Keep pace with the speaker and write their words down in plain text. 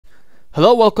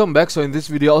Hello, welcome back. So in this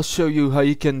video I'll show you how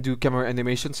you can do camera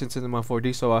animations in Cinema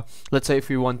 4D. So let's say if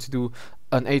you want to do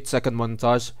an 8-second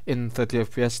montage in 30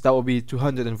 FPS, that will be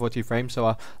 240 frames.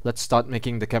 So let's start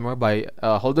making the camera by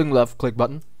holding left click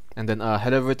button and then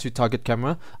head over to target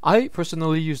camera. I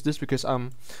personally use this because I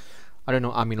don't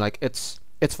know, I mean, like it's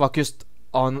focused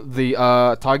on the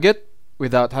target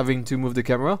without having to move the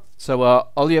camera. So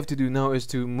all you have to do now is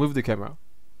to move the camera.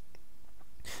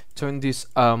 Turn these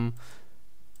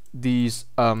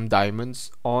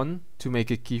diamonds on to make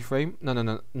a keyframe.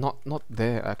 No, not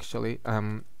there actually.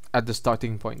 At the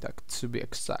starting point, to be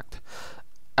exact,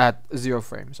 at 0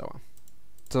 frames. So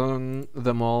turn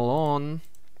them all on.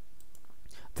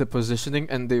 The positioning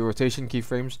and the rotation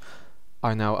keyframes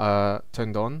are now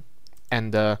turned on,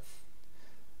 and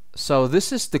so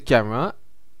this is the camera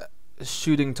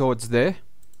shooting towards there,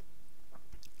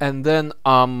 and then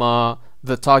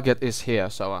the target is here.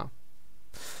 So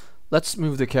let's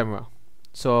move the camera.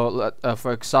 So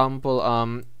for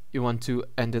example, you want to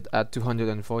end it at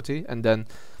 240, and then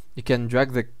you can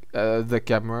drag the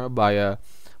camera by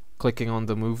clicking on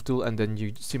the move tool, and then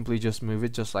you simply just move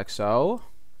it just like so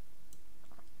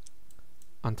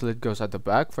until it goes at the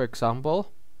back, for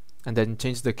example, and then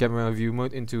change the camera view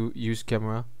mode into use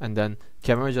camera, and then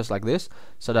camera just like this,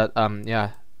 so that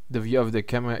yeah, the view of the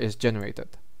camera is generated.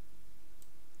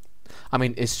 I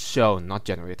mean, it's shown, not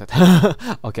generated.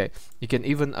 Okay, you can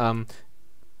even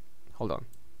hold on.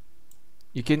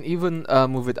 You can even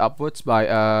move it upwards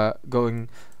by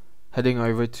heading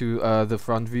over to the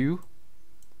front view,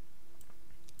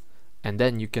 and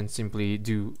then you can simply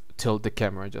tilt the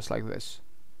camera just like this,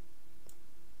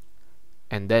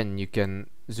 and then you can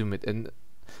zoom it in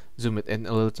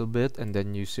a little bit, and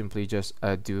then you simply just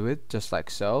do it just like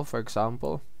so, for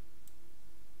example.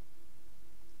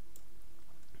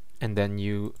 And then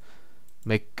you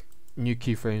make new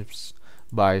keyframes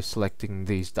by selecting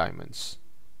these diamonds.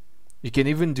 You can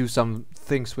even do some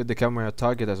things with the camera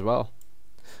target as well.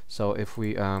 So if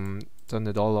we turn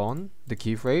it all on, the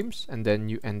keyframes, and then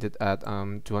you end it at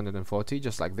 240,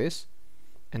 just like this,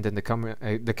 and then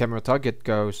the camera target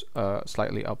goes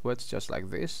slightly upwards, just like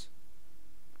this,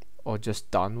 or just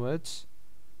downwards,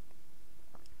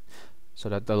 so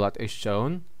that the light is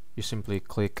shown. You simply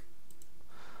click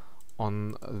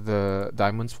on the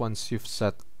diamonds once you've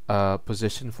set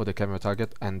position for the camera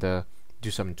target, and do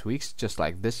some tweaks just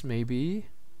like this maybe,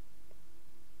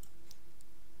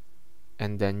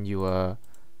 and then you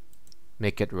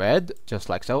make it red just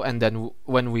like so, and then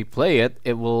when we play it,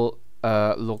 it will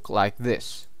look like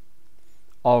this.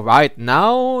 Alright,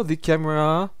 now the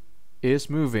camera is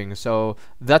moving. So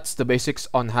that's the basics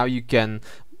on how you can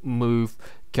move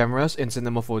cameras in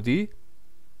Cinema 4D,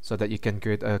 so that you can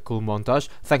create a cool montage.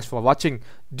 Thanks for watching.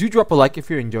 Do drop a like if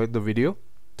you enjoyed the video.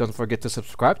 Don't forget to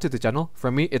subscribe to the channel.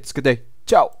 From me, it's good day.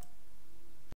 Ciao!